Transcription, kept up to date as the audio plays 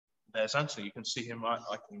There's Anthony. You can see him. I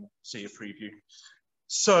can see a preview.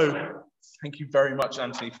 So, thank you very much,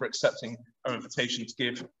 Anthony, for accepting our invitation to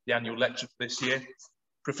give the annual lecture for this year.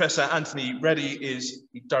 Professor Anthony Reddie is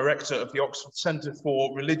the director of the Oxford Centre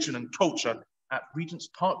for Religion and Culture at Regent's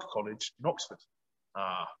Park College in Oxford.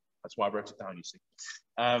 That's why I wrote it down, you see.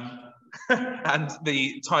 And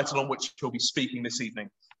the title on which he'll be speaking this evening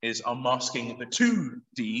is Unmasking the two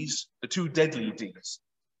Ds, the two deadly Ds,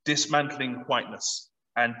 Dismantling Whiteness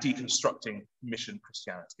and Deconstructing Mission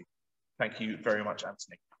Christianity. Thank you very much,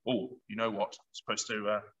 Anthony. Oh, you know what? I'm supposed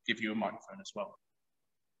to give you a microphone as well.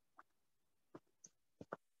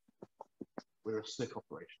 We're a slick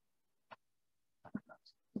operation.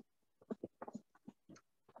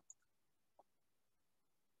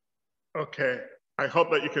 Okay, I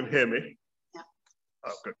hope that you can hear me. Yeah.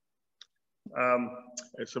 Oh, good.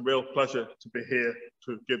 It's a real pleasure to be here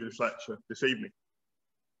to give this lecture this evening.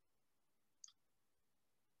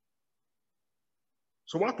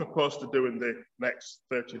 So what I propose to do in the next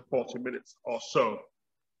 30, 40 minutes or so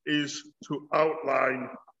is to outline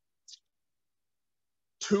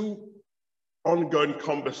two ongoing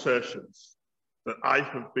conversations that I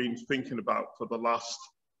have been thinking about for the last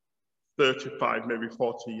 35, maybe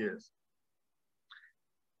 40 years.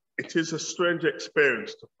 It is a strange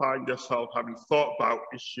experience to find yourself having thought about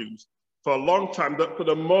issues for a long time that for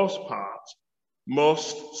the most part,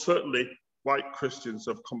 most certainly white Christians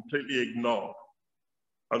have completely ignored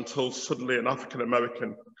until suddenly an African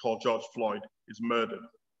American called George Floyd is murdered.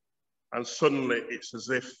 And suddenly it's as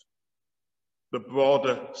if the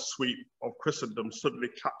broader sweep of Christendom suddenly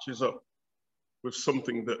catches up with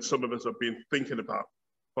something that some of us have been thinking about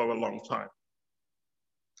for a long time.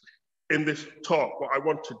 In this talk, what I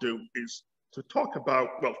want to do is to talk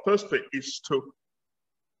about, well, firstly, is to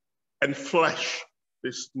enflesh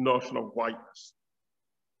this notion of whiteness.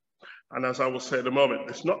 And as I will say in a moment,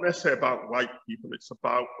 it's not necessarily about white people, it's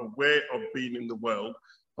about a way of being in the world.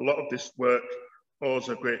 A lot of this work owes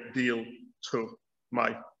a great deal to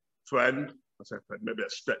my friend, I say friend, maybe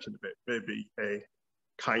that's stretching a bit, maybe a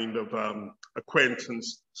kind of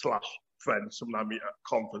acquaintance slash friend, someone I meet at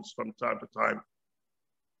conference from time to time,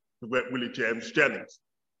 the great Willie James Jennings,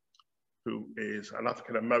 who is an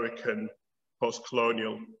African-American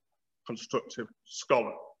post-colonial constructive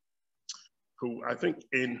scholar, who I think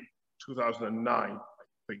in 2009,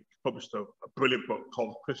 published a brilliant book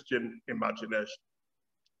called Christian Imagination,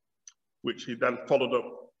 which he then followed up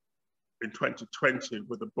in 2020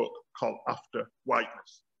 with a book called After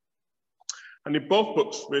Whiteness. And in both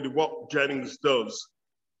books, really what Jennings does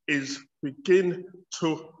is begin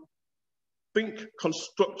to think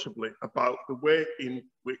constructively about the way in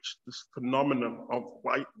which this phenomenon of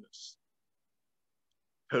whiteness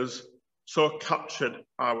has so captured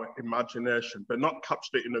our imagination, but not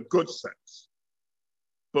captured it in a good sense,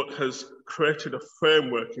 but has created a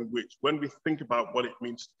framework in which when we think about what it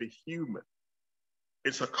means to be human,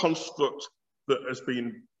 it's a construct that has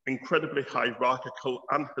been incredibly hierarchical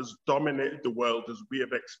and has dominated the world as we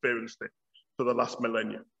have experienced it for the last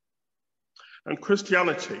millennium. And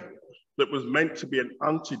Christianity, that was meant to be an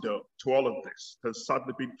antidote to all of this, has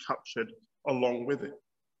sadly been captured along with it.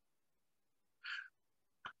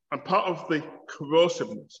 And part of the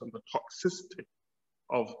corrosiveness and the toxicity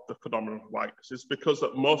of the phenomenon of whiteness is because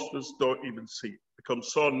that most of us don't even see it. It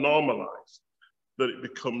becomes so normalized that it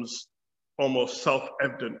becomes almost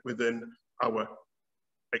self-evident within our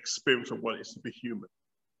experience of what it is to be human.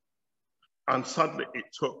 And sadly, it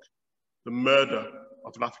took the murder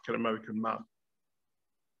of an African-American man.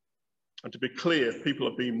 And to be clear, people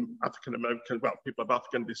have been African-American, well, people of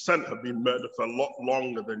African descent have been murdered for a lot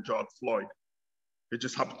longer than George Floyd. It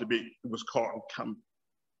just happened to be, it was caught on camera.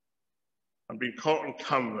 And being caught on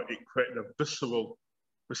camera, it created a visceral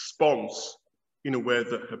response in a way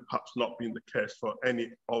that had perhaps not been the case for any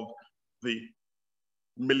of the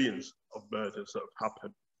millions of murders that have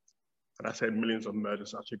happened. And I say millions of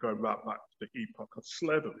murders, actually going right back to the epoch of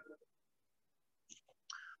slavery.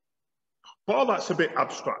 But all that's a bit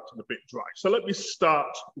abstract and a bit dry. So let me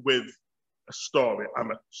start with a story.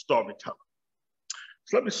 I'm a storyteller.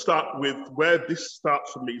 So let me start with where this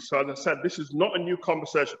starts for me. So as I said, this is not a new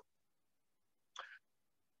conversation.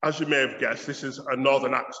 As you may have guessed, this is a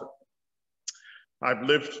Northern accent. I've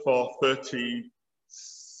lived for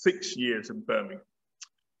 36 years in Birmingham,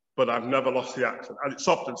 but I've never lost the accent. And it's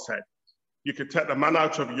often said, you can take the man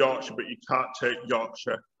out of Yorkshire, but you can't take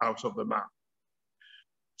Yorkshire out of the man.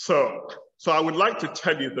 So I would like to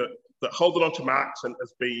tell you that holding on to my accent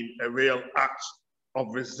has been a real act of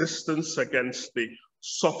resistance against the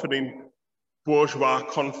softening bourgeois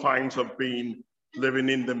confines of living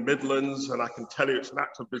in the Midlands. And I can tell you it's an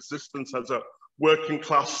act of resistance as a working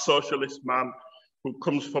class socialist man who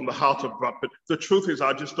comes from the heart of Bradford. The truth is,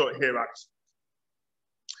 I just don't hear accents.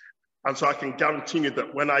 And so I can guarantee you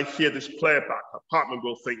that when I hear this playback, a partner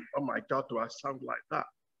will think, oh my God, do I sound like that?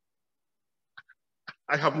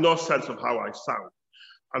 I have no sense of how I sound.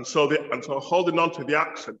 And so holding on to the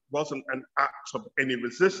accent wasn't an act of any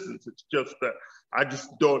resistance. It's just that I just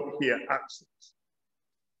don't hear accents.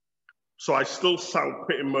 So I still sound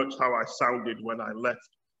pretty much how I sounded when I left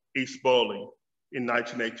East Bowling in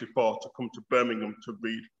 1984 to come to Birmingham to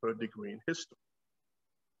read for a degree in history.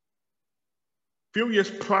 A few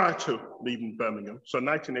years prior to leaving Birmingham, so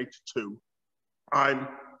 1982, I'm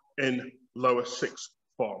in lower sixth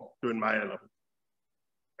form doing my A-level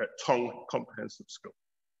at Tong Comprehensive School.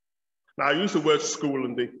 Now, I use the word school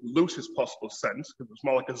in the loosest possible sense, because it's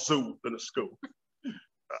more like a zoo than a school.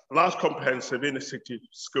 Large comprehensive inner city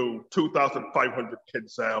school, 2,500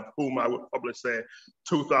 kids there, of whom I would probably say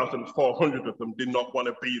 2,400 of them did not want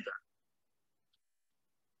to be there.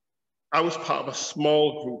 I was part of a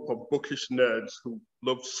small group of bookish nerds who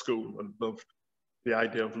loved school and loved the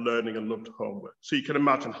idea of learning and loved homework. So you can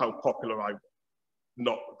imagine how popular I was.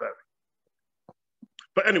 Not very.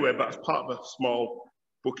 But anyway, but as part of a small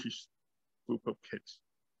bookish group of kids.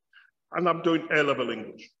 And I'm doing A-level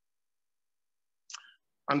English.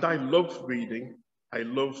 And I love reading. I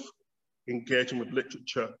love engaging with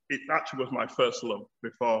literature. It actually was my first love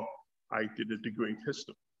before I did a degree in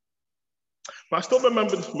history. But I still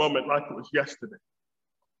remember this moment like it was yesterday.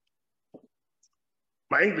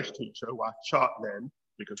 My English teacher, who I chart name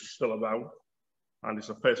because he's still around and he's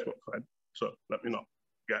a Facebook friend, so let me not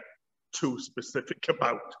get too specific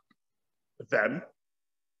about them.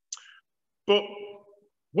 But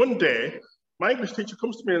one day, my English teacher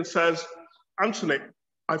comes to me and says, Anthony,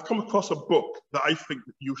 I've come across a book that I think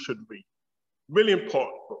that you should read. Really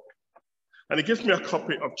important book. And he gives me a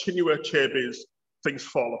copy of Chinua Achebe's Things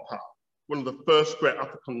Fall Apart, one of the first great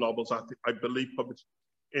African novels, I believe, published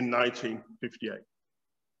in 1958.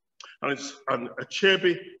 And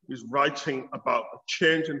Achebe is writing about a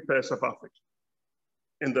change in face of Africa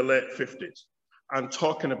in the late 50s and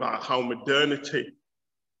talking about how modernity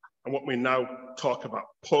and what we now talk about,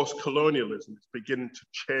 post-colonialism, is beginning to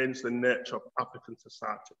change the nature of African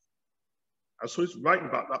society. And so he's writing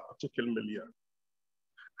about that particular milieu.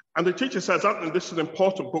 And the teacher says, Anthony, this is an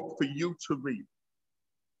important book for you to read.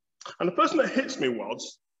 And the person that hits me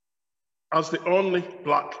was, as the only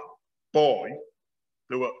Black boy,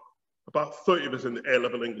 there were about 30 of us in the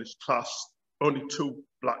A-level English class, only 2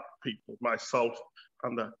 Black people, myself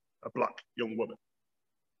and a Black young woman.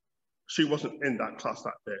 She wasn't in that class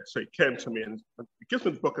that day. So he came to me and he gives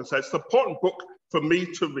me the book and says, it's an important book for me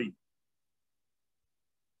to read.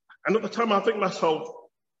 And at the time I think to myself,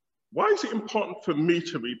 why is it important for me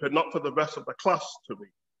to read, but not for the rest of the class to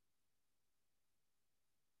read?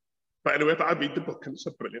 But anyway, I read the book and it's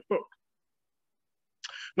a brilliant book.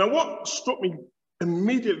 Now, what struck me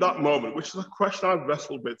immediately at that moment, which is a question I've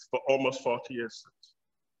wrestled with for almost 40 years since,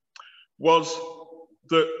 was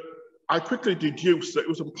that I quickly deduced that it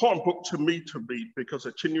was an important book to me to read because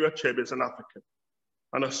Chinua Achebe is an African.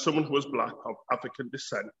 And as someone who was Black of African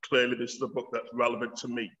descent, clearly this is a book that's relevant to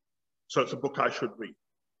me. So it's a book I should read.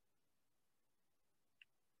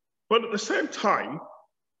 But at the same time,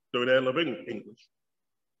 doing A-level English,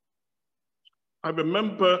 I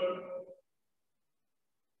remember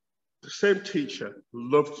the same teacher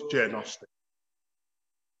loved Jane Austen.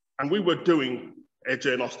 And we were doing a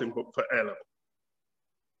Jane Austen book for A-level,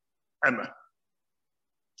 Emma.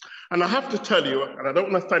 And I have to tell you, and I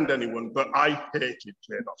don't want to offend anyone, but I hated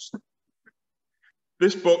Jane Austen.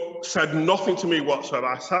 This book said nothing to me whatsoever.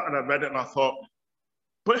 I sat and I read it and I thought,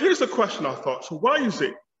 but here's the question I thought, so why is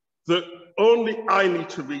it that only I need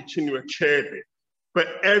to read Chinua Achebe, but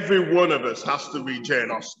every one of us has to read Jane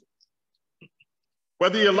Austen?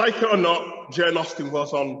 Whether you like it or not, Jane Austen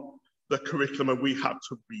was on the curriculum and we had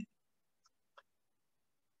to read.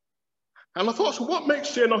 And I thought, so what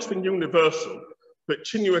makes Jane Austen universal, but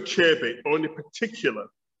Chinua Achebe only particular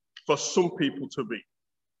for some people to read?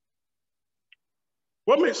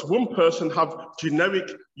 What makes one person have generic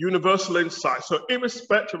universal insight? So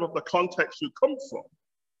irrespective of the context you come from,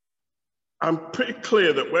 I'm pretty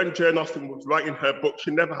clear that when Jane Austen was writing her book, she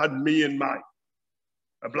never had me in mind,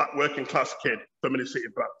 a Black working class kid from inner city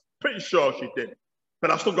Bradford. Pretty sure she did, but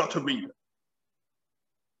I still got to read it.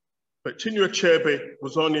 But Chinua Achebe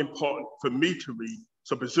was only important for me to read,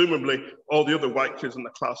 so presumably all the other white kids in the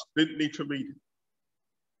class didn't need to read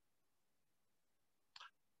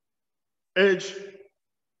it. Age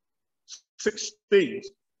 16,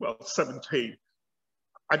 well, 17,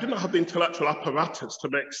 I did not have the intellectual apparatus to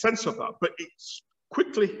make sense of that, but it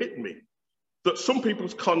quickly hit me that some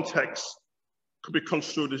people's contexts could be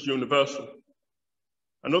construed as universal,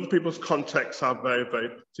 and other people's contexts are very, very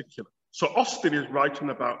particular. So Austin is writing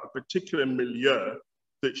about a particular milieu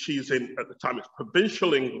that she's in at the time. It's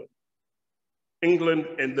provincial England. England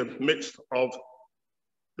in the midst of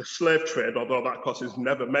the slave trade, although that, of course, is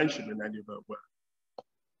never mentioned in any of her work.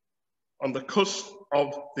 On the cusp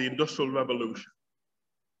of the Industrial Revolution.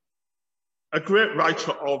 A great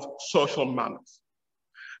writer of social manners.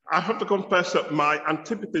 I have to confess that my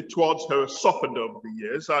antipathy towards her has softened over the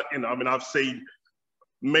years. I've seen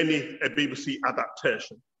many a BBC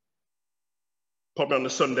adaptation, probably on a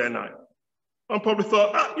Sunday night. I probably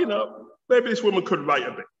thought, maybe this woman could write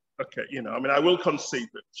a bit. Okay, I will concede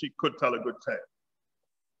that she could tell a good tale.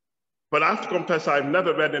 But I have to confess, I've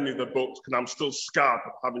never read any of the books because I'm still scarred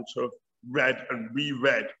of having to have read and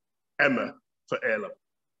reread Emma for A-level.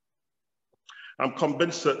 I'm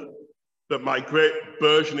convinced that my great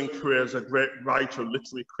burgeoning career as a great writer and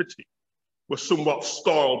literary critic was somewhat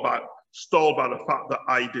stalled by the fact that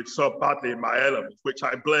I did so badly in my A-levels, which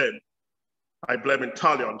I blame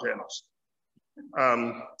entirely on Jane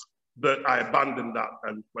Austen. That I abandoned that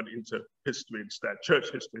and went into history instead, church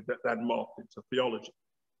history, that then morphed into theology.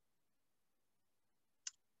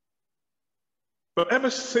 But ever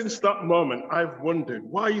since that moment, I've wondered,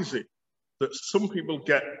 why is it that some people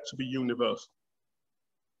get to be universal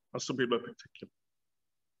and some people are particular?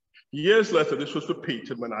 Years later, this was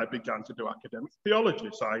repeated when I began to do academic theology.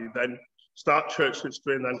 So I then start church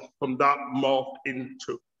history, and then from that morphed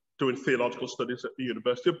into doing theological studies at the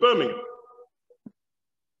University of Birmingham.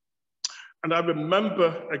 And I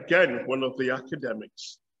remember, again, one of the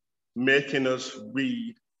academics making us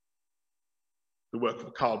read the work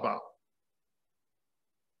of Karl Barth.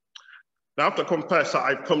 Now, I have to confess that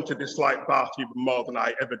I've come to dislike Barth even more than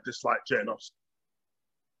I ever disliked Jane Austen.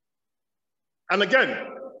 And again,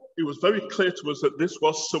 it was very clear to us that this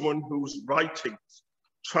was someone whose writings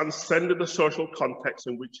transcended the social context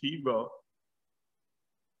in which he wrote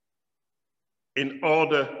in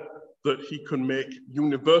order that he could make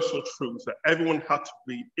universal truths that everyone had to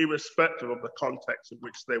read, irrespective of the context in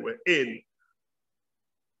which they were in.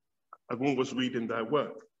 Everyone was reading their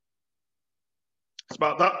work. It's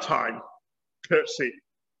about that time, courtesy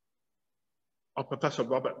of Professor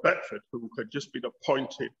Robert Beckford, who had just been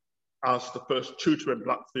appointed as the first tutor in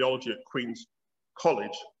Black theology at Queen's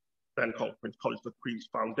College, then called Queen's College, the Queen's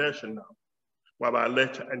Foundation now, where I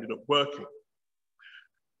later ended up working.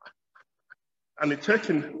 And in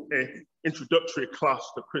taking an introductory class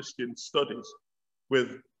to Christian studies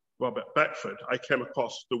with Robert Beckford, I came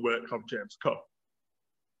across the work of James Cone,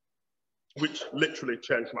 which literally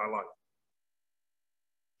changed my life.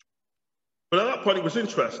 But at that point, it was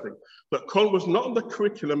interesting that Cone was not on the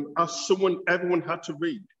curriculum as someone everyone had to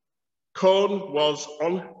read. Cone was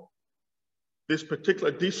on this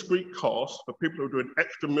particular discrete course for people who were doing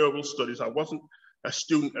extramural studies. I wasn't a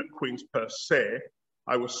student at Queen's per se.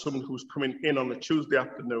 I was someone who was coming in on a Tuesday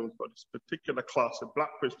afternoon for this particular class of Black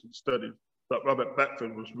Christian studies that Robert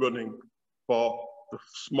Beckford was running for the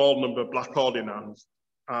small number of Black ordinands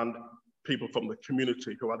and people from the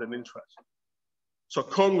community who had an interest. So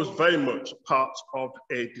Cone was very much part of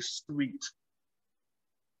a discrete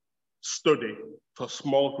study for a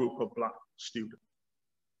small group of Black students.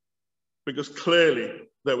 Because clearly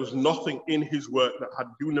there was nothing in his work that had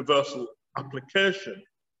universal application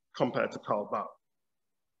compared to Karl Barth.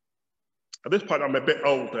 At this point, I'm a bit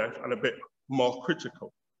older and a bit more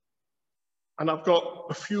critical. And I've got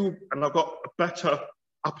a better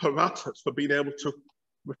apparatus for being able to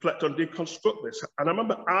reflect and deconstruct this. And I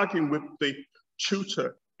remember arguing with the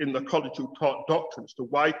tutor in the college who taught doctrine as to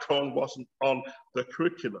why Cone wasn't on the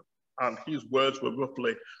curriculum. And his words were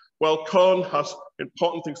roughly, well, Cone has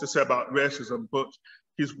important things to say about racism, but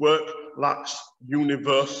his work lacks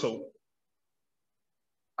universal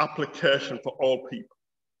application for all people.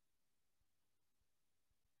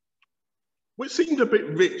 Which seemed a bit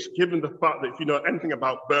rich, given the fact that if you know anything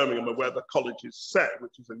about Birmingham and where the college is set,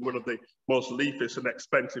 which is in one of the most leafest and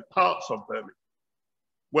expensive parts of Birmingham,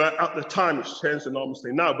 where at the time, it's changed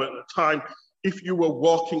enormously now, but at the time, if you were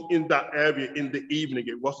walking in that area in the evening,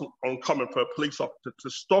 it wasn't uncommon for a police officer to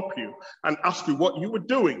stop you and ask you what you were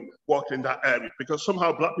doing walking in that area, because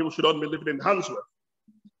somehow Black people should only be living in Handsworth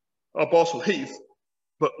or Balsall Heath,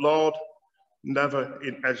 but Lord, never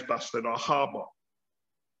in Edgbaston or Harbour.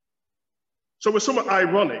 So it's somewhat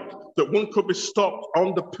ironic that one could be stopped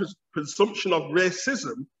on the presumption of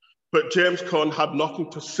racism, but James Cone had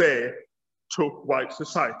nothing to say to white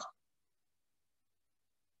society.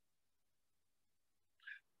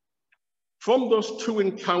 From those two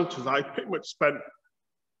encounters, I pretty much spent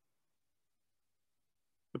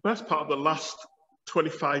the best part of the last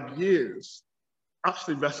 25 years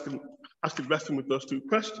actually wrestling with those two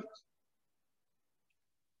questions.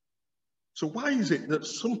 So why is it that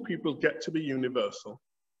some people get to be universal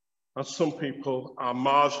and some people are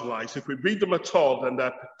marginalized? If we read them at all, then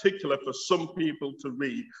they're particular for some people to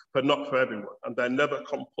read, but not for everyone, and they're never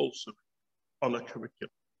compulsory on a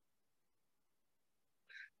curriculum.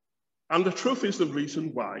 And the truth is, the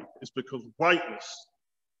reason why is because whiteness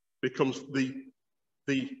becomes the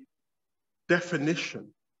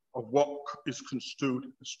definition of what is construed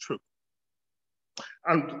as truth.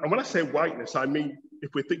 And when I say whiteness, I mean, if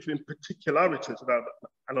we're thinking in particularities about that,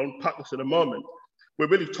 and I'll unpack this in a moment, we're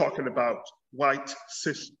really talking about white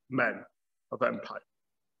cis men of empire.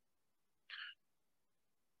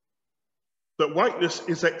 That whiteness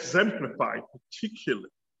is exemplified particularly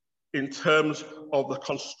in terms of the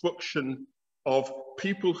construction of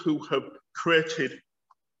people who have created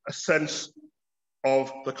a sense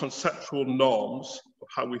of the conceptual norms of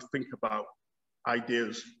how we think about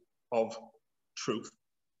ideas of truth,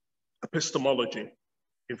 epistemology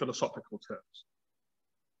in philosophical terms.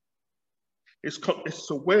 It's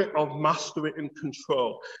a way of mastery and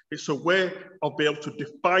control. It's a way of being able to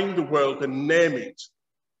define the world and name it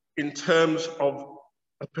in terms of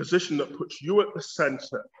a position that puts you at the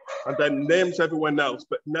center and then names everyone else,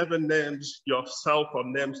 but never names yourself or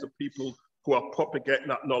names the people who are propagating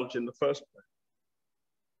that knowledge in the first place.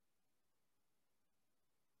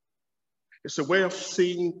 It's a way of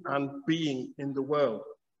seeing and being in the world.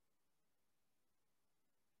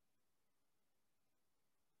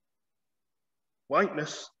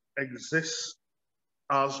 Whiteness exists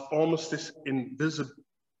as almost this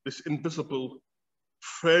invisible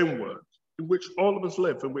framework in which all of us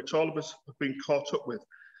live, in which all of us have been caught up with.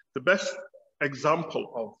 The best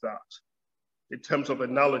example of that, in terms of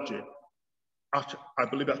analogy, I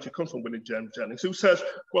believe actually comes from William James Jennings, who says,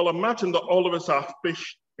 well, imagine that all of us are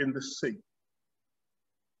fish in the sea.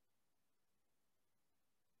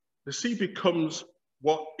 The sea becomes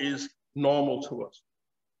what is normal to us.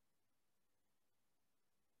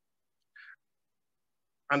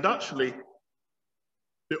 And actually,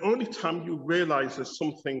 the only time you realize there's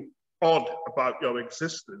something odd about your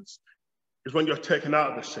existence is when you're taken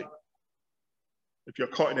out of the sea. If you're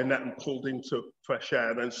caught in a net and pulled into fresh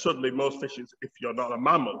air, then suddenly most fishes, if you're not a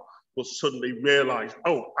mammal, will suddenly realize,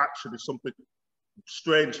 oh, actually something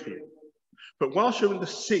strange here. But whilst you're in the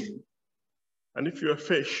sea, and if you're a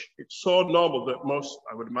fish, it's so normal that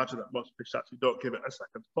I would imagine that most fish actually don't give it a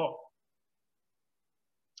second thought.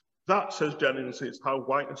 That, says Jennings, is how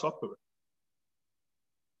whiteness operates.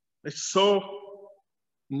 It's so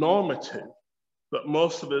normative that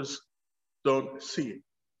most of us don't see it.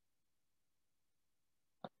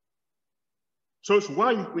 So it's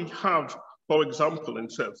why we have, for example, in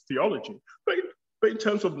terms of theology, but in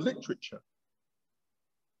terms of literature,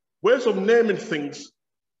 ways of naming things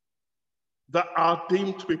that are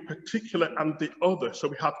deemed to be particular and the other. So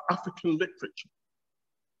we have African literature,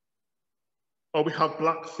 or we have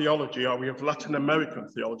Black theology, or we have Latin American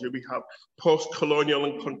theology, we have post-colonial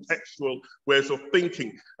and contextual ways of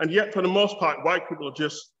thinking. And yet, for the most part, white people are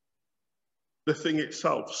just the thing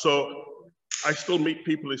itself. So I still meet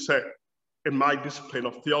people who say, in my discipline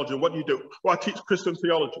of theology, what do you do? Well, I teach Christian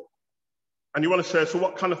theology. And you want to say, so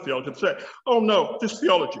what kind of theology? Say, oh no, just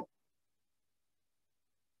theology.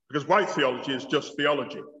 Because white theology is just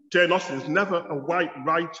theology. Jane Austen is never a white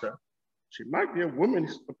writer. She might be a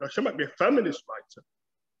womanist, she might be a feminist writer,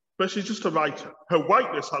 but she's just a writer. Her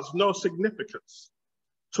whiteness has no significance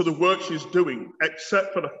to the work she's doing,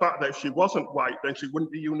 except for the fact that if she wasn't white, then she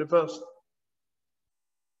wouldn't be universal.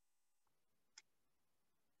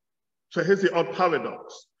 So here's the odd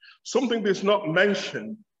paradox. Something that's not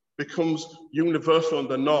mentioned becomes universal and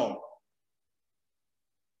the norm.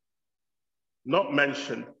 Not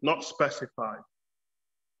mentioned, not specified,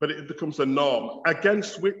 but it becomes a norm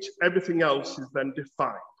against which everything else is then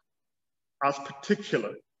defined as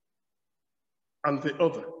particular and the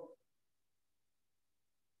other.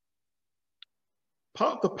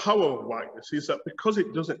 Part of the power of whiteness is that because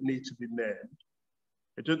it doesn't need to be named,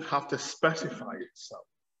 it doesn't have to specify itself.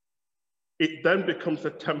 It then becomes the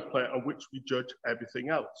template on which we judge everything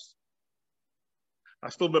else. I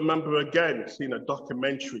still remember again seeing a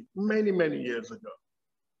documentary many, many years ago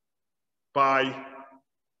by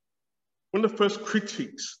one of the first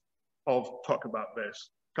critiques of talk about this,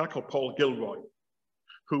 a guy called Paul Gilroy,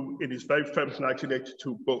 who in his very famous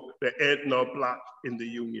 1982 book, There Ain't No Black in the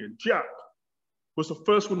Union Jack, was the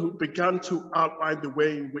first one who began to outline the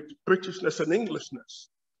way in which Britishness and Englishness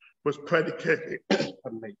was predicated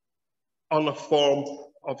on a form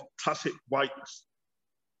of classic whiteness.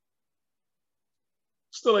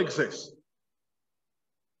 still exists.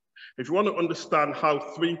 If you want to understand how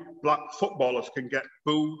 3 black footballers can get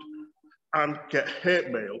booed and get hate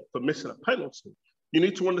mail for missing a penalty, you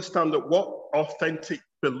need to understand that what authentic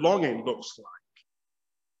belonging looks like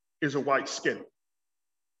is a white skin.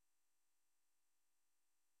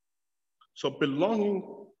 So belonging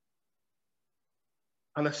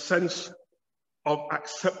and a sense of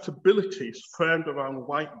acceptability is framed around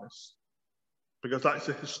whiteness, because that's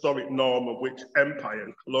the historic norm of which empire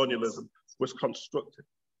and colonialism was constructed.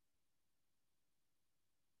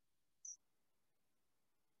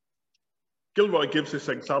 Gilroy gives this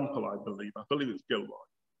example, I believe it's Gilroy,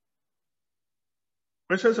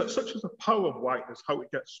 where he says that such is the power of whiteness, how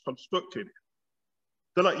it gets constructed,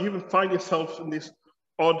 that like, you even find yourself in this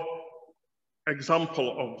odd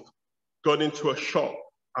example of going into a shop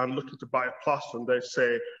and looking to buy a plaster, and they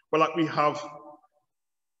say, well, like we have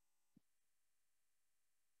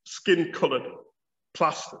skin-colored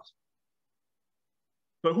plasters.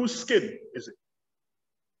 But whose skin is it?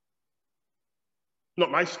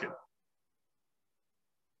 Not my skin.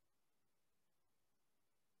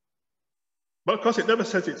 But of course, it never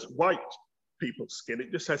says it's white people's skin,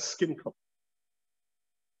 it just says skin color.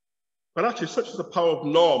 But actually, such is the power of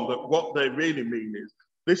norm that what they really mean is,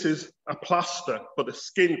 this is a plaster for the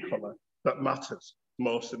skin color that matters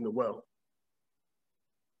most in the world,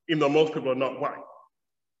 even though most people are not white.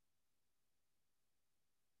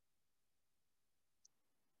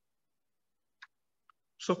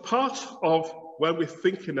 So part of when we're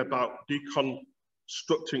thinking about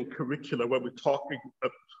deconstructing curricula, when we're talking,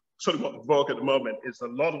 something what's vogue at the moment, is a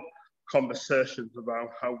lot of conversations around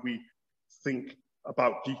how we think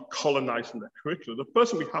about decolonizing the curriculum. The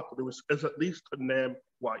first thing we have to do is at least to name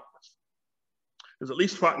whiteness. Is at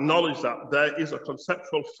least to acknowledge that there is a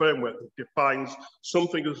conceptual framework that defines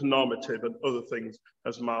something as normative and other things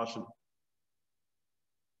as marginal.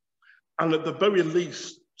 And at the very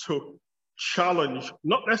least, to challenge,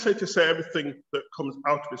 not necessarily to say everything that comes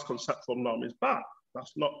out of this conceptual norm is bad.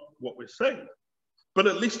 That's not what we're saying. But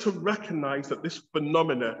at least to recognize that this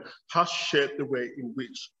phenomena has shaped the way in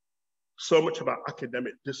which so much of our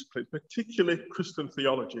academic discipline, particularly Christian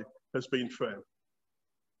theology, has been framed.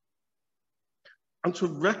 And to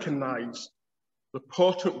recognize the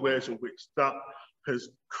potent ways in which that has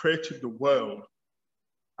created the world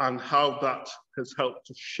and how that has helped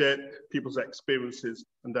to shape people's experiences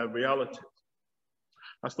and their realities.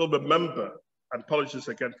 I still remember, and apologies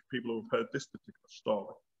again for people who've heard this particular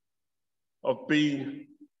story, of being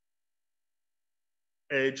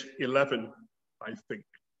age 11, I think,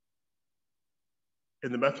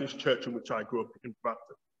 in the Methodist church in which I grew up in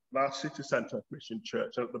Bradford, our city centre mission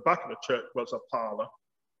church. And at the back of the church was a parlour,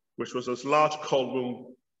 which was this large cold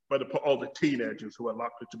room where they put all the teenagers who were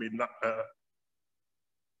likely to be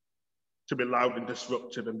loud and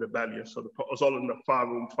disruptive and rebellious. So they put us all in the far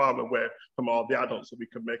room, far away from all the adults, so we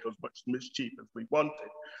could make as much mischief as we wanted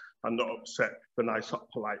and not upset the nice,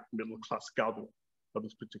 polite, middle-class gathering of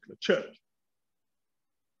this particular church.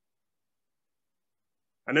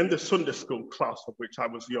 And in the Sunday school class, of which I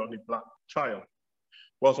was the only black child,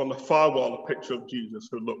 was on the far wall a picture of Jesus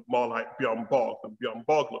who looked more like Bjorn Borg than Bjorn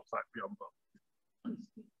Borg looks like Bjorn Borg.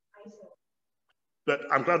 But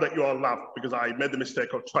I'm glad that you all laughed, because I made the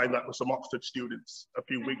mistake of trying that with some Oxford students a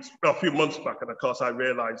few months back, and of course I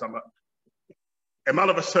realised I'm a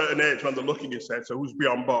man of a certain age when they're looking and say, so who's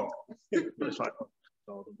Bjorn Borg? It's like,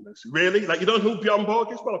 oh, really? Like, you don't know who Bjorn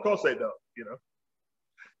Borg is? Well, of course they don't, you know.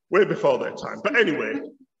 Way before their time. But anyway,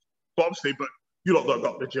 obviously, but you lot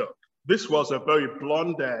got the joke. This was a very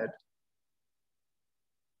blonde-haired,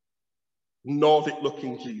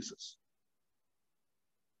 Nordic-looking Jesus.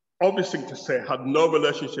 Obvious thing to say, had no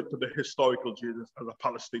relationship to the historical Jesus as a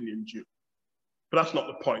Palestinian Jew. But that's not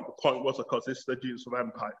the point. The point was, of course, this is the Jesus of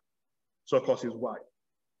empire. So, of course, he's white.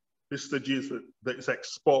 This is the Jesus that is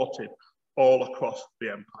exported all across the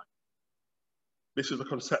empire. This is a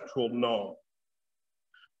conceptual norm.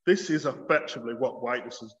 This is effectively what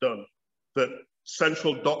whiteness has done. The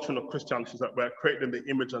central doctrine of Christianity is that we're created in the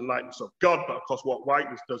image and likeness of God, but of course what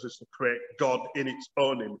whiteness does is to create God in its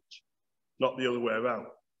own image, not the other way around.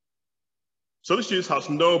 So this Jesus has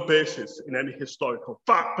no basis in any historical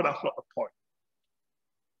fact, but that's not the point.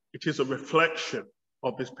 It is a reflection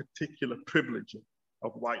of this particular privileging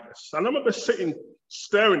of whiteness. And I remember sitting,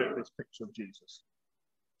 staring at this picture of Jesus.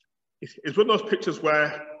 It's one of those pictures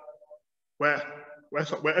where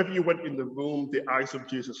wherever you went in the room, the eyes of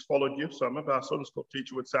Jesus followed you. So I remember our Sunday school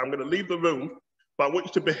teacher would say, I'm going to leave the room, but I want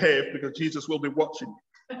you to behave because Jesus will be watching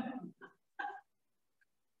you.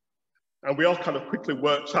 And we all kind of quickly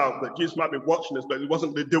worked out that Jesus might be watching us, but he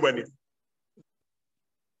wasn't going to do anything.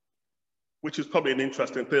 which is probably an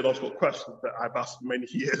interesting theological question that I've asked many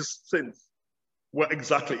years since. What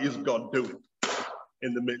exactly is God doing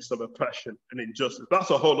in the midst of oppression and injustice? That's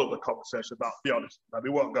a whole other conversation, about, to be honest. We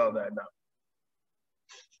won't go there now.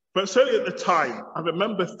 But certainly at the time, I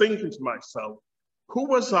remember thinking to myself, who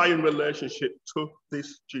was I in relationship to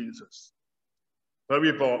this Jesus?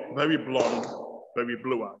 Very blonde, very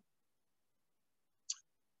blue-eyed.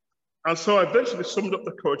 And so I eventually summoned up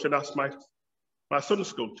the courage and asked my Sunday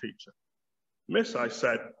school teacher, Miss, I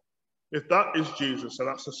said, if that is Jesus and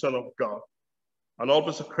that's the Son of God, and all of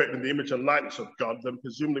us are created in the image and likeness of God, then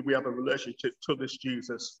presumably we have a relationship to this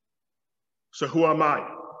Jesus. So who am I?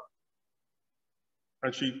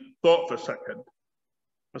 And she thought for a second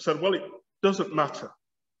and said, well, it doesn't matter.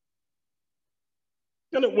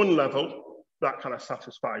 And at one level, that kind of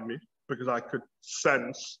satisfied me because I could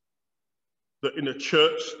sense that in a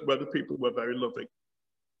church where the people were very loving,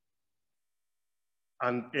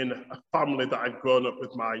 and in a family that I'd grown up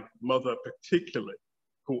with, my mother particularly,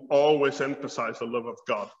 who always emphasized the love of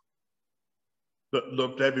God, that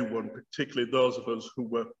loved everyone, particularly those of us who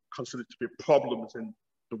were considered to be problems in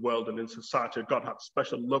the world and in society. God had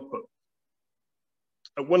special love for them.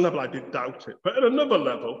 At one level, I did doubt it. But at another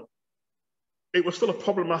level, it was still a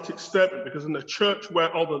problematic statement because in a church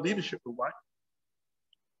where all the leadership were white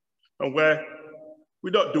and where we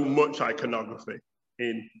don't do much iconography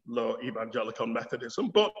in low evangelical Methodism,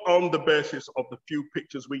 but on the basis of the few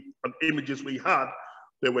pictures and images we had,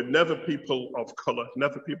 there were never people of color,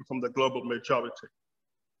 never people from the global majority.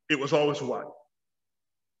 It was always white.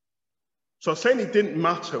 So saying it didn't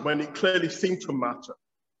matter when it clearly seemed to matter,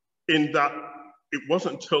 in that it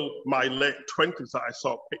wasn't until my late 20s that I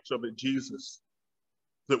saw a picture of a Jesus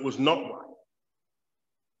that was not white.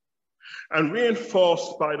 And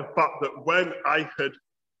reinforced by the fact that when I had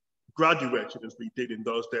graduated, as we did in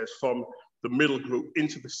those days, from the middle group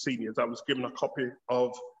into the seniors, I was given a copy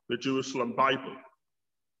of the Jerusalem Bible.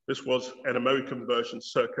 This was an American version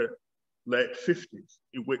circa late 50s,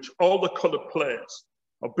 in which all the colored players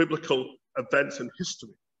of biblical events and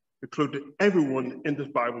history, including everyone in this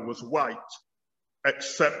Bible, was white,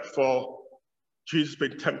 except for Jesus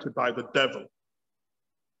being tempted by the devil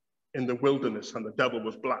in the wilderness, and the devil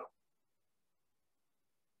was black.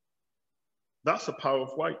 That's the power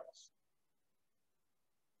of whiteness.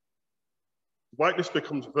 Whiteness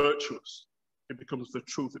becomes virtuous. It becomes the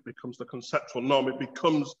truth. It becomes the conceptual norm. It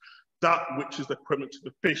becomes that which is equivalent to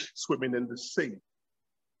the fish swimming in the sea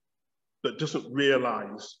that doesn't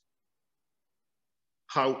realize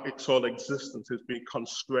how its whole existence is being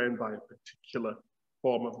constrained by a particular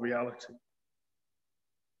form of reality.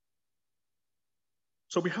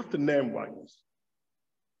 So we have to name whiteness.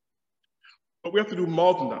 But we have to do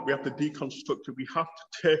more than that. We have to deconstruct it. We have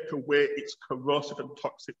to take away its corrosive and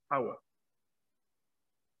toxic power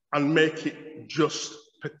and make it just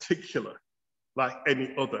particular, like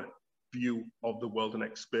any other view of the world and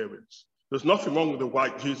experience. There's nothing wrong with the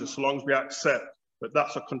white Jesus, so long as we accept that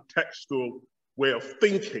that's a contextual way of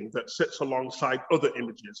thinking that sits alongside other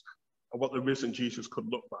images of what the risen Jesus could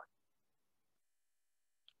look like.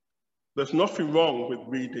 There's nothing wrong with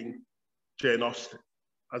reading Jane Austen.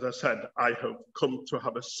 As I said, I have come to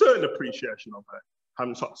have a certain appreciation of her,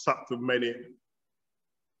 having sat through many.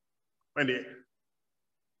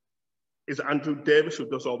 Is it Andrew Davis who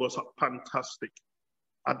does all those fantastic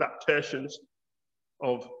adaptations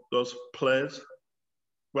of those plays?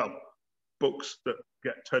 Well, books that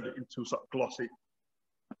get turned into sort of glossy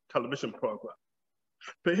television program.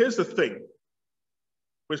 But here's the thing,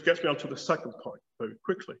 which gets me onto the second point very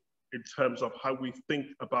quickly, in terms of how we think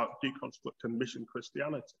about deconstructing mission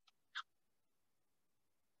Christianity.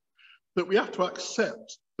 That we have to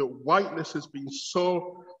accept that whiteness has been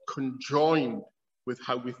so conjoined with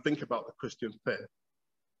how we think about the Christian faith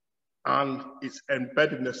and its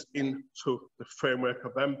embeddedness into the framework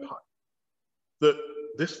of empire, that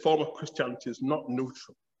this form of Christianity is not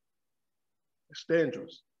neutral. It's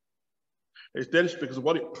dangerous. It's dangerous because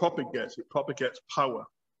what it propagates power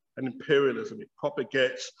and imperialism. It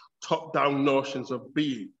propagates top-down notions of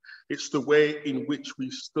being. It's the way in which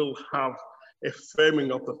we still have a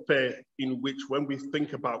framing of the faith in which when we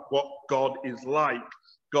think about what God is like,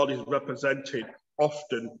 God is represented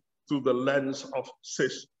often through the lens of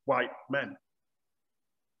cis white men.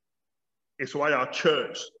 It's why our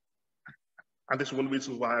church, and this is one of the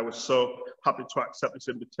reasons why I was so happy to accept this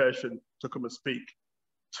invitation to come and speak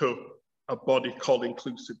to a body called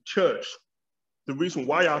Inclusive Church. The reason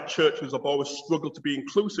why our churches have always struggled to be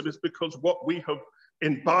inclusive is because what we have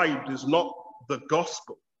imbibed is not the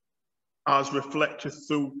gospel as reflected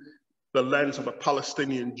through the lens of a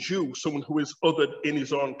Palestinian Jew, someone who is othered in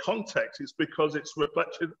his own context. It's because it's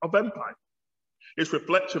reflective of empire. It's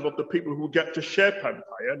reflective of the people who get to shape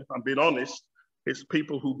empire. And if I'm being honest, it's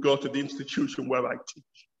people who go to the institution where I teach.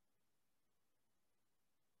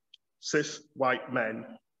 Cis white men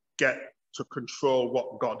get to control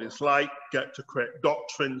what God is like, get to create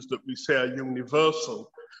doctrines that we say are universal,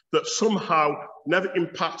 that somehow never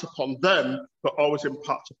impact upon them, but always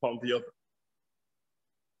impact upon the other.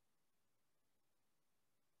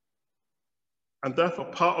 And therefore,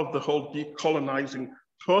 part of the whole decolonizing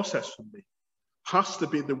process for me has to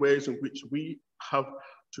be the ways in which we have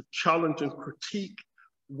to challenge and critique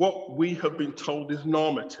what we have been told is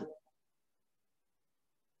normative.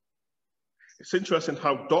 It's interesting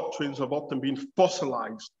how doctrines have often been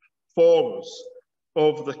fossilized for us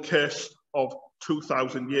over the case of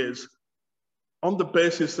 2,000 years on the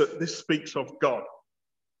basis that this speaks of God.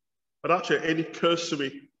 But actually, any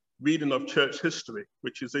cursory reading of church history,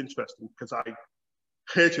 which is interesting because I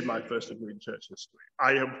hated my first degree in church history.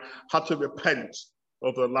 I have had to repent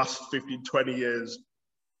over the last 15, 20 years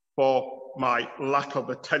for my lack of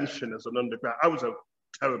attention as an undergrad. I was a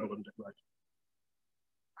terrible undergraduate.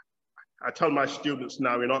 I tell my students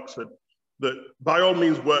now in Oxford that by all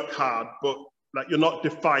means work hard, but like you're not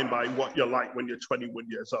defined by what you're like when you're 21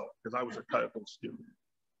 years old, because I was a terrible student.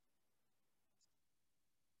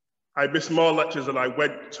 I missed more lectures than I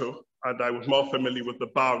went to, and I was more familiar with the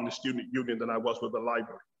bar and the student union than I was with the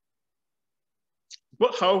library.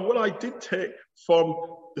 But however, what I did take from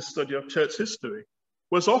the study of church history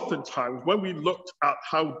was oftentimes when we looked at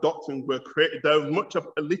how doctrines were created, there was much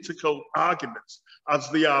of political arguments as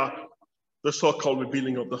they are the so-called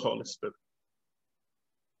revealing of the Holy Spirit.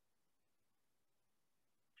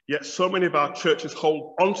 Yet so many of our churches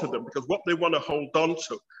hold onto them because what they want to hold on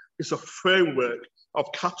to is a framework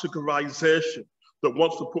of categorization that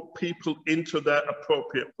wants to put people into their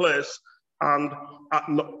appropriate place and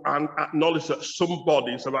acknowledge that some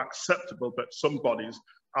bodies are acceptable, but some bodies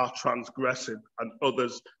are transgressive and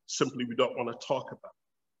others simply we don't want to talk about.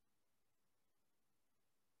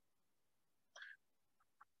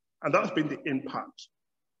 And that's been the impact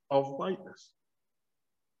of whiteness.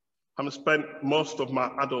 Having spent most of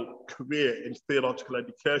my adult career in theological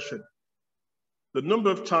education, the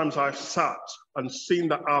number of times I've sat and seen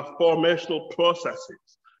that our formational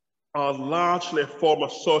processes are largely a form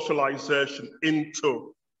of socialization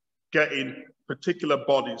into getting particular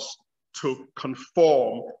bodies to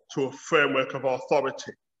conform to a framework of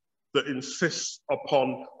authority that insists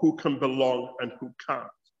upon who can belong and who can't.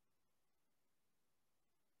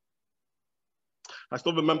 I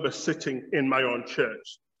still remember sitting in my own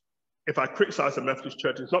church. If I criticize the Methodist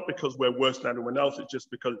Church, it's not because we're worse than anyone else, it's just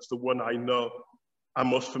because it's the one I know I'm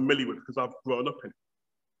most familiar with because I've grown up in it.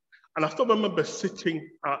 And I still remember sitting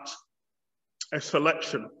at a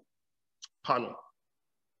selection panel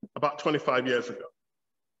about 25 years ago.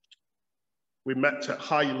 We met at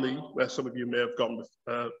High Lee, where some of you may have gone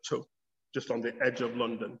to, just on the edge of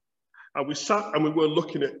London. And we sat and we were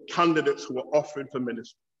looking at candidates who were offering for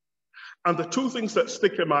ministry. And the two things that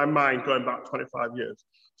stick in my mind going back 25 years.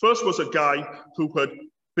 First was a guy who had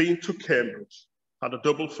been to Cambridge, had a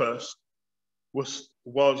double first, was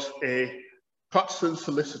a practicing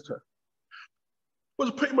solicitor,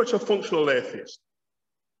 was pretty much a functional atheist.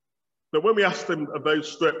 But when we asked him a very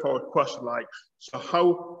straightforward question like, so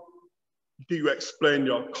how do you explain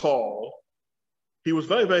your call? He was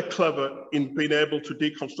very, very clever in being able to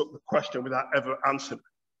deconstruct the question without ever answering it.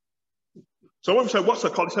 So when we said, what's a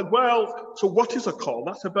call? He said, well, so what is a call?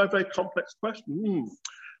 That's a very, very complex question.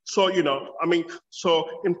 So, you know, I mean, so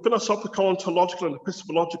in philosophical, ontological, and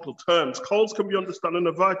epistemological terms, calls can be understood in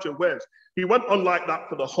a variety of ways. He went on like that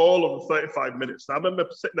for the whole of the 35 minutes. I remember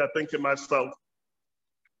sitting there thinking to myself,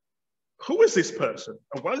 who is this person?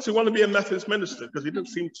 And why does he want to be a Methodist minister? Because he didn't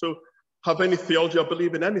seem to have any theology or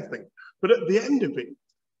believe in anything. But at the end of it,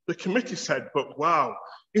 the committee said, but wow,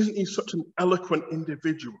 isn't he such an eloquent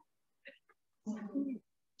individual?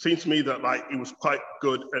 Seems to me that like he was quite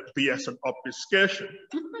good at BS and obfuscation.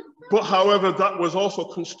 But however, that was also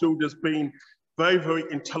construed as being very, very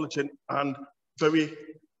intelligent and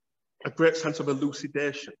a great sense of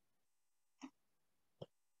elucidation.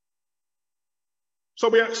 So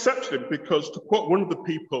we accepted him because, to quote one of the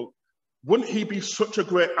people, wouldn't he be such a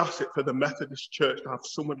great asset for the Methodist Church to have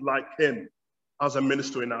someone like him as a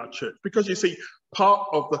minister in our church? Because you see, part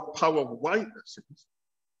of the power of whiteness is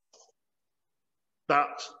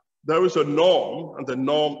that there is a norm, and the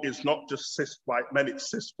norm is not just cis white men, it's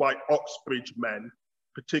cis white Oxbridge men,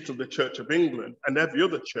 particularly the Church of England, and every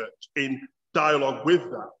other church in dialogue with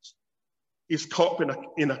that is caught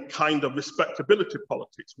in a kind of respectability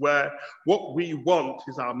politics, where what we want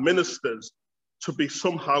is our ministers to be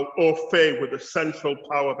somehow au fait with the central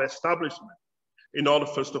power of establishment. in order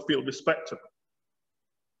for us to feel respectable.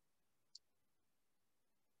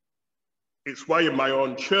 It's why in my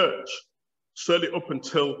own church, certainly up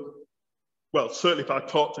until, well, certainly if I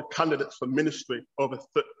talk to candidates for ministry over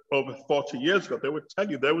 40 years ago, they would tell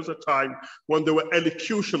you there was a time when there were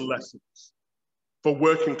elocution lessons for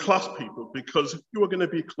working class people, because if you were going to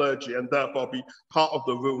be clergy and therefore be part of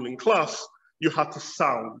the ruling class, you had to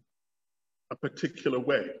sound a particular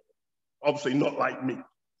way. Obviously not like me.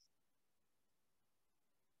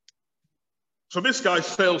 So this guy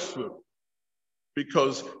sails through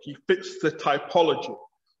because he fits the typology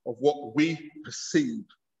of what we perceive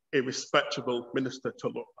a respectable minister to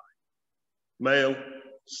look like. Male,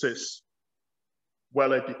 cis,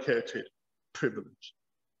 well-educated, privileged.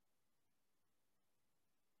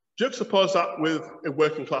 Juxtapose that with a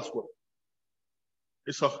working class woman.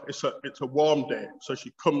 It's a warm day, so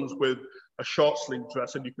she comes with a short sleeve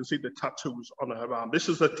dress, and you can see the tattoos on her arm. This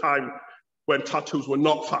is the time when tattoos were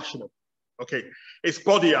not fashionable. Okay, it's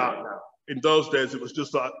body art now. In those days, it was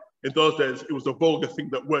just that. In those days, it was a vulgar thing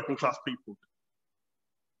that working class people did.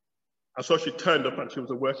 And so she turned up, and she was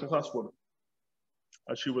a working class woman,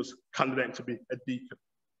 and she was candidating to be a deacon.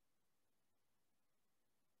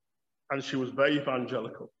 And she was very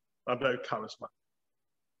evangelical and very charismatic.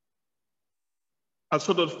 And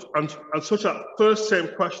so such a first same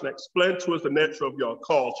question, explain to us the nature of your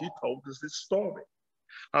call. She told us this story.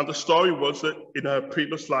 And the story was that in her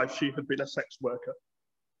previous life, she had been a sex worker.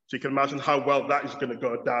 So you can imagine how well that is going to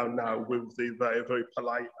go down now with the very, very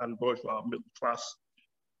polite and bourgeois middle class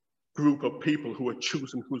group of people who are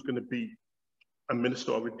choosing who's going to be a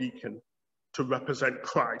minister or a deacon to represent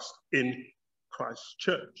Christ in Christ's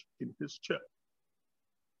church, in his church.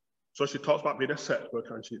 So she talks about being a sex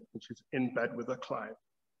worker, and she's in bed with a client.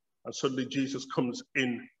 And suddenly Jesus comes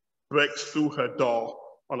in, breaks through her door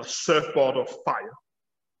on a surfboard of fire.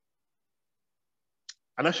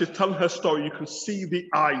 And as she's telling her story, you can see the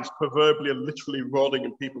eyes proverbially and literally rolling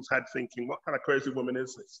in people's heads, thinking, what kind of crazy woman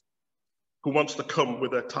is this? Who wants to come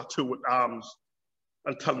with a tattoo at arms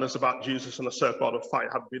and telling us about Jesus on a surfboard of fire,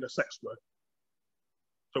 having been a sex worker.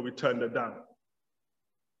 So we turned her down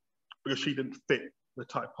because she didn't fit the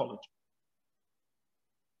typology.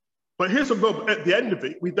 But here's the rub. At the end of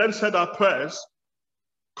it, we then said our prayers,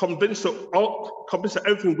 convinced that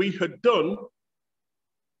everything we had done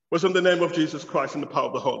was in the name of Jesus Christ and the power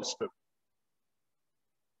of the Holy Spirit.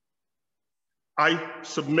 I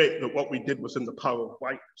submit that what we did was in the power of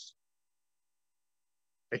whiteness,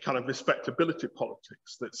 a kind of respectability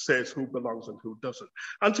politics that says who belongs and who doesn't.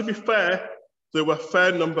 And to be fair, there were a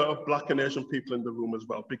fair number of Black and Asian people in the room as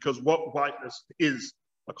well, because what whiteness is,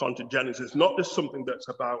 according to Jennings, is not just something that's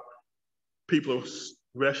about people who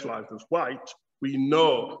are racialized as white. We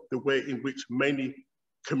know the way in which many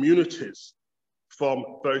communities from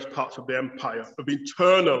various parts of the empire have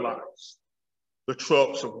internalized the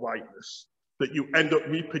tropes of whiteness, that you end up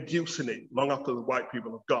reproducing it long after the white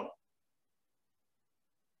people have gone.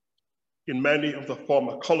 In many of the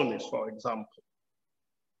former colonies, for example,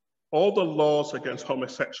 all the laws against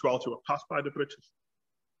homosexuality were passed by the British,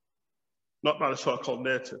 not by the so-called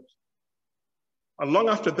natives. And long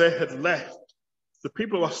after they had left, the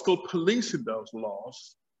people who are still policing those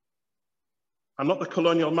laws are not the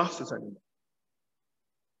colonial masters anymore.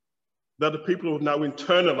 They're the people who have now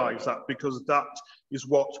internalized that, because that is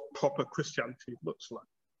what proper Christianity looks like.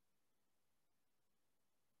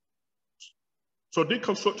 So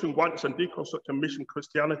deconstructing whiteness and deconstructing mission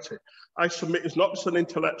Christianity, I submit, is not just an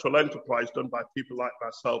intellectual enterprise done by people like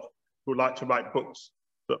myself who like to write books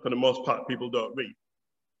that for the most part people don't read.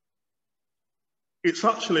 It's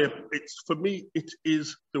actually, for me, it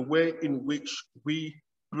is the way in which we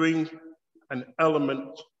bring an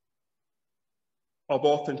element of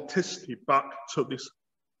authenticity back to this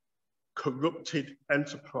corrupted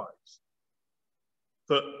enterprise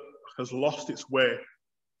that has lost its way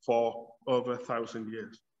for over 1,000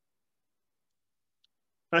 years.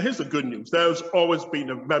 Now, here's the good news. There's always been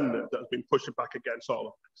a remnant that has been pushing back against all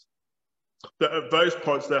of this. That at various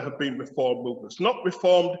points there have been reform movements, not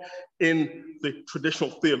reformed in the traditional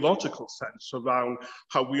theological sense around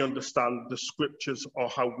how we understand the scriptures or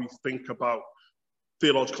how we think about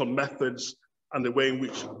theological methods and the way in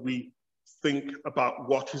which we think about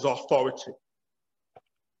what is authority,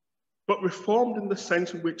 but reformed in the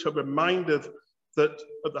sense in which are reminded that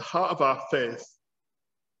at the heart of our faith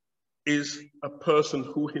is a person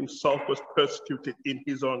who himself was persecuted in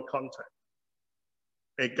his own context,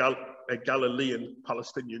 a Galilean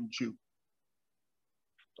Palestinian Jew,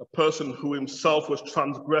 a person who himself was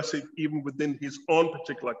transgressive even within his own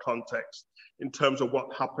particular context in terms of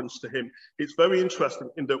what happens to him. It's very interesting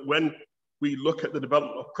in that when we look at the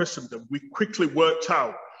development of Christendom, we quickly worked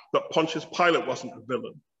out that Pontius Pilate wasn't the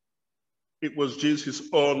villain. It was Jesus'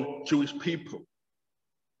 own Jewish people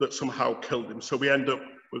that somehow killed him. So we end up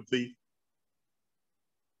with the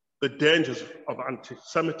dangers of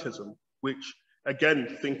anti-Semitism, which,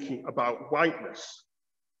 again, thinking about whiteness,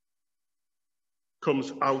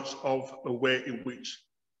 comes out of a way in which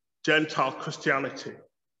Gentile Christianity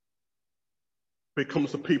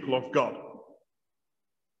becomes the people of God,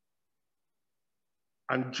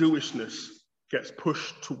 and Jewishness gets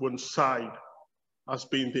pushed to one side as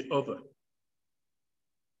being the other.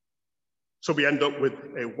 So we end up with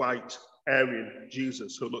a white Aryan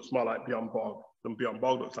Jesus who looks more like Bjorn Borg than Bjorn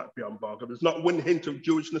Borg looks like Bjorn Borg. And there's not one hint of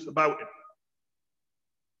Jewishness about him.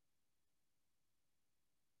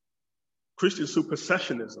 Christian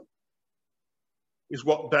supersessionism is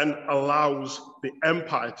what then allows the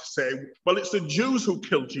empire to say, well, it's the Jews who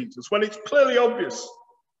killed Jesus, when it's clearly obvious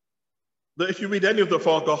that if you read any of the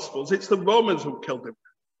four Gospels, it's the Romans who killed him.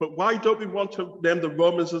 But why don't we want to name the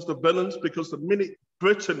Romans as the villains? Because the minute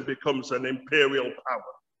Britain becomes an imperial power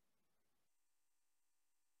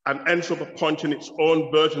and ends up appointing its own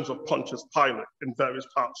versions of Pontius Pilate in various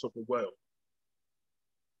parts of the world,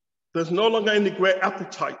 there's no longer any great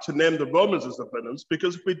appetite to name the Romans as the villains,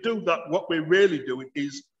 because if we do that, what we're really doing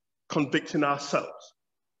is convicting ourselves.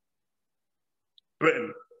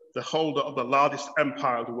 Britain, the holder of the largest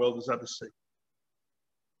empire the world has ever seen,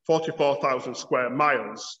 44,000 square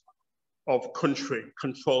miles of country,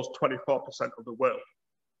 controls 24% of the world,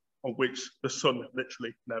 on which the sun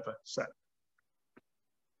literally never set.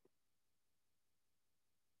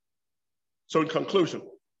 So in conclusion,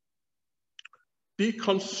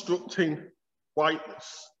 deconstructing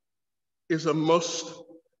whiteness is a must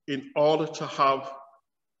in order to have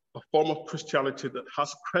a form of Christianity that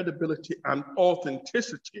has credibility and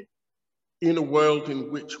authenticity in a world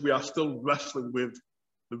in which we are still wrestling with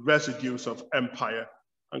the residues of empire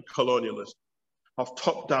and colonialism, of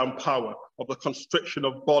top-down power, of the constriction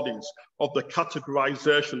of bodies, of the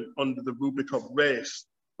categorization under the rubric of race,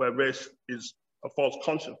 where race is a false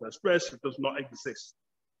consciousness. Race does not exist.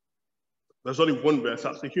 There's only one race,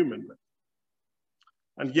 that's the human race.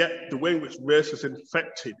 And yet, the way in which race is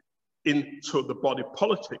infected into the body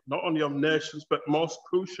politic, not only of nations, but most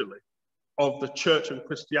crucially, of the church and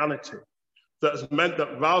Christianity, that has meant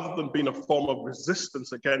that rather than being a form of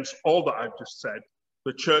resistance against all that I've just said,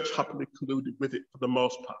 the church happily colluded with it for the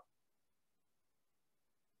most part.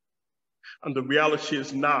 And the reality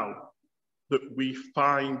is now that we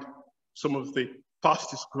find some of the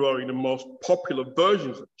fastest growing and most popular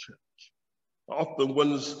versions of church are often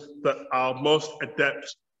ones that are most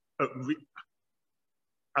adept at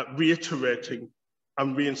reiterating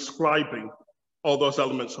and reinscribing all those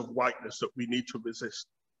elements of whiteness that we need to resist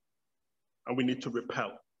and we need to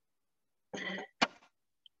repel.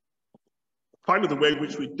 Finally, the way in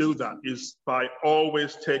which we do that is by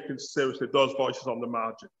always taking seriously those voices on the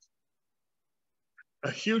margins.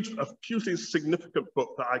 A hugely significant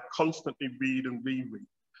book that I constantly read and reread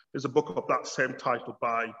is a book of that same title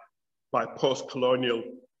by post-colonial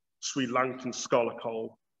Sri Lankan scholar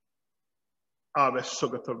called R.S.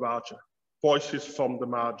 Sugatharaja, Voices from the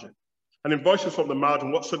Margin. And in Voices from the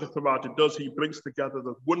Margin, what Sugatharaja does, he brings together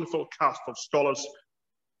the wonderful cast of scholars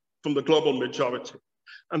from the global majority,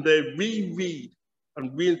 and they reread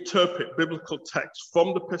and reinterpret biblical texts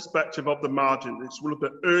from the perspective of the margin. It's one of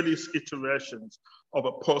the earliest iterations of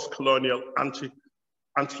a post-colonial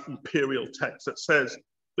anti-imperial text that says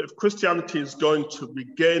that if Christianity is going to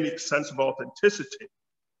regain its sense of authenticity,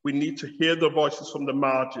 we need to hear the voices from the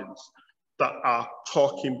margins that are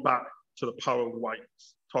talking back to the power of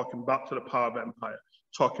whiteness, talking back to the power of empire,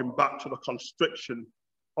 talking back to the constriction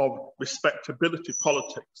of respectability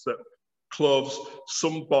politics that clothes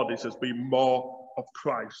some bodies as being more of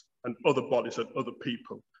Christ and other bodies and other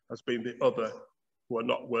people as being the other who are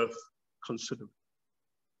not worth considering.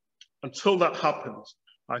 Until that happens,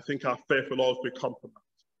 I think our faith will always be compromised.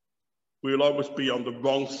 We will always be on the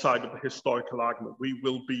wrong side of the historical argument. We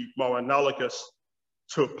will be more analogous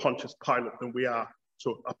to a Pontius Pilate than we are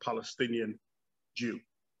to a Palestinian Jew,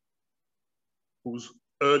 whose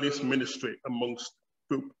earliest ministry amongst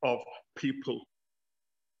a group of people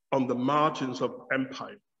on the margins of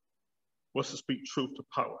empire was to speak truth to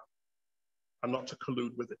power and not to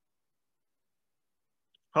collude with it.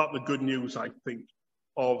 Part of the good news, I think,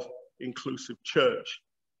 of inclusive church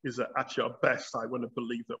is that at your best, I want to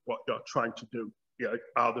believe that what you're trying to do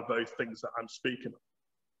are the very things that I'm speaking of.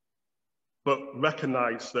 But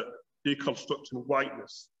recognize that deconstructing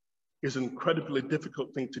whiteness is an incredibly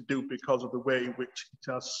difficult thing to do because of the way in which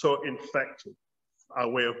it has so infected our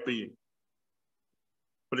way of being.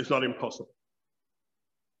 but it's not impossible.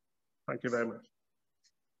 Thank you very much.